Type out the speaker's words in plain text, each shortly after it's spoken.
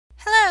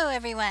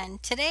everyone,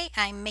 today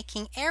I'm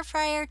making air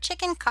fryer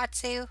chicken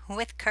katsu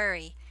with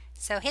curry.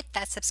 So hit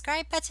that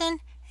subscribe button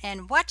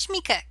and watch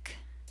me cook.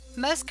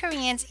 Most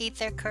Koreans eat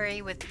their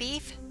curry with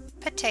beef,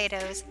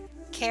 potatoes,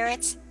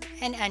 carrots,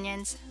 and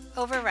onions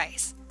over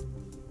rice.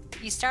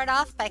 You start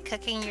off by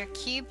cooking your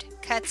cubed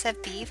cuts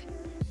of beef,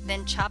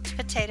 then chopped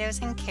potatoes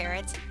and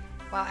carrots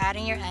while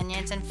adding your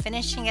onions and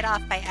finishing it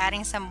off by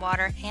adding some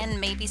water and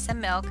maybe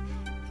some milk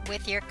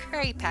with your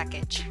curry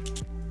package.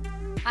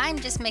 I'm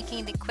just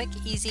making the quick,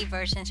 easy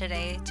version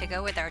today to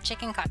go with our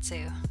chicken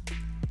katsu.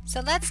 So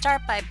let's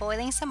start by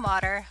boiling some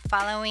water,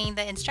 following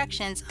the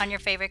instructions on your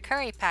favorite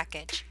curry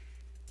package.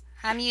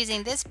 I'm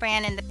using this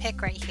brand in the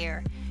pic right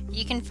here.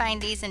 You can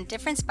find these in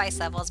different spice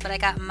levels, but I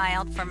got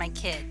mild for my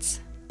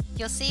kids.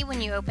 You'll see when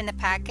you open the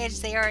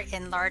package, they are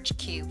in large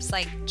cubes,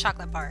 like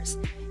chocolate bars.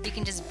 You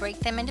can just break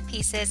them into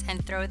pieces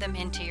and throw them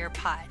into your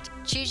pot.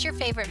 Choose your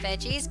favorite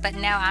veggies, but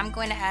now I'm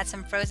going to add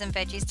some frozen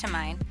veggies to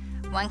mine.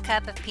 1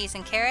 cup of peas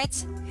and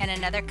carrots, and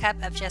another cup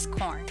of just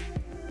corn.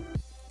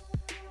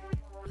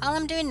 All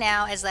I'm doing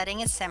now is letting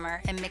it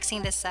simmer and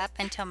mixing this up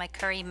until my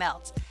curry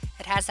melts.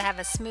 It has to have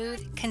a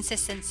smooth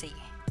consistency.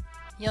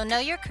 You'll know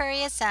your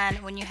curry is done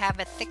when you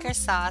have a thicker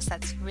sauce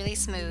that's really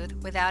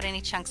smooth without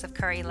any chunks of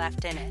curry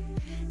left in it.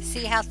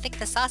 See how thick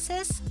the sauce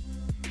is?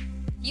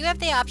 You have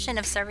the option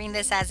of serving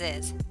this as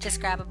is. Just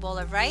grab a bowl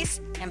of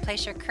rice and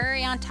place your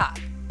curry on top.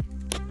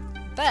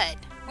 But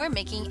we're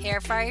making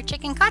air fryer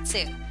chicken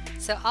katsu.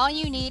 So all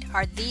you need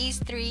are these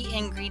 3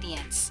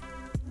 ingredients.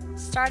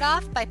 Start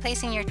off by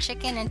placing your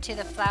chicken into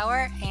the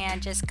flour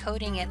and just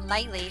coating it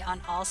lightly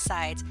on all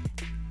sides.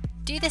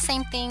 Do the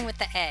same thing with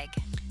the egg.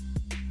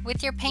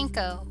 With your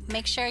panko,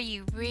 make sure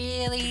you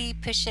really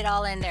push it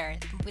all in there.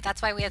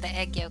 That's why we have the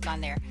egg yolk on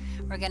there.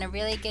 We're going to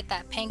really get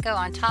that panko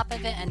on top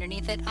of it,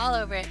 underneath it, all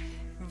over it,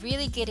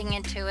 really getting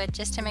into it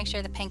just to make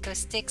sure the panko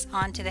sticks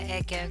onto the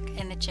egg yolk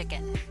and the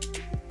chicken.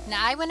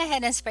 Now I went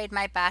ahead and sprayed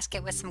my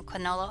basket with some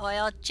canola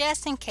oil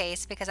just in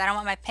case, because I don't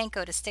want my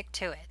panko to stick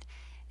to it.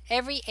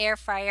 Every air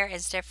fryer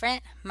is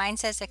different. Mine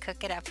says to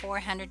cook it at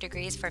 400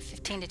 degrees for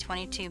 15 to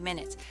 22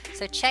 minutes.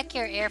 So check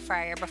your air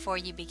fryer before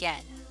you begin.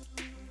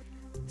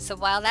 So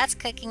while that's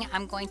cooking,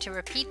 I'm going to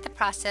repeat the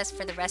process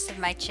for the rest of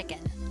my chicken.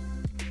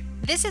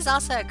 This is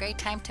also a great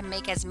time to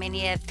make as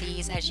many of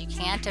these as you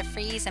can to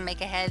freeze and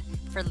make ahead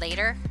for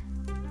later.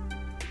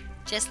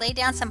 Just lay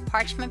down some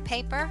parchment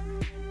paper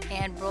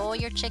and roll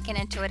your chicken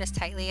into it as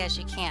tightly as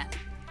you can.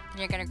 Then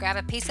you're going to grab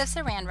a piece of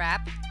saran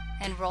wrap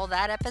and roll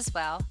that up as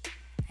well.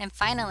 And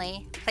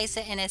finally, place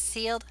it in a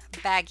sealed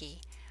baggie.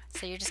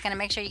 So you're just going to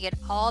make sure you get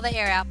all the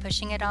air out,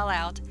 pushing it all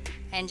out,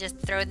 and just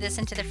throw this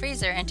into the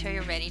freezer until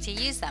you're ready to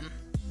use them.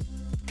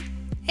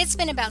 It's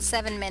been about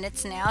 7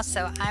 minutes now,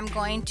 so I'm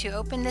going to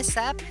open this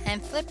up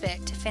and flip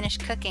it to finish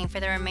cooking for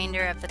the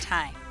remainder of the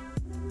time.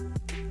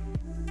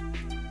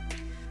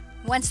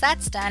 Once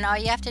that's done, all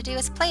you have to do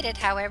is plate it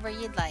however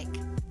you'd like.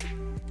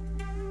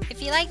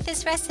 If you like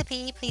this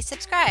recipe, please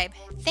subscribe.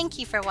 Thank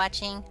you for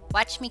watching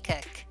Watch Me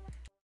Cook.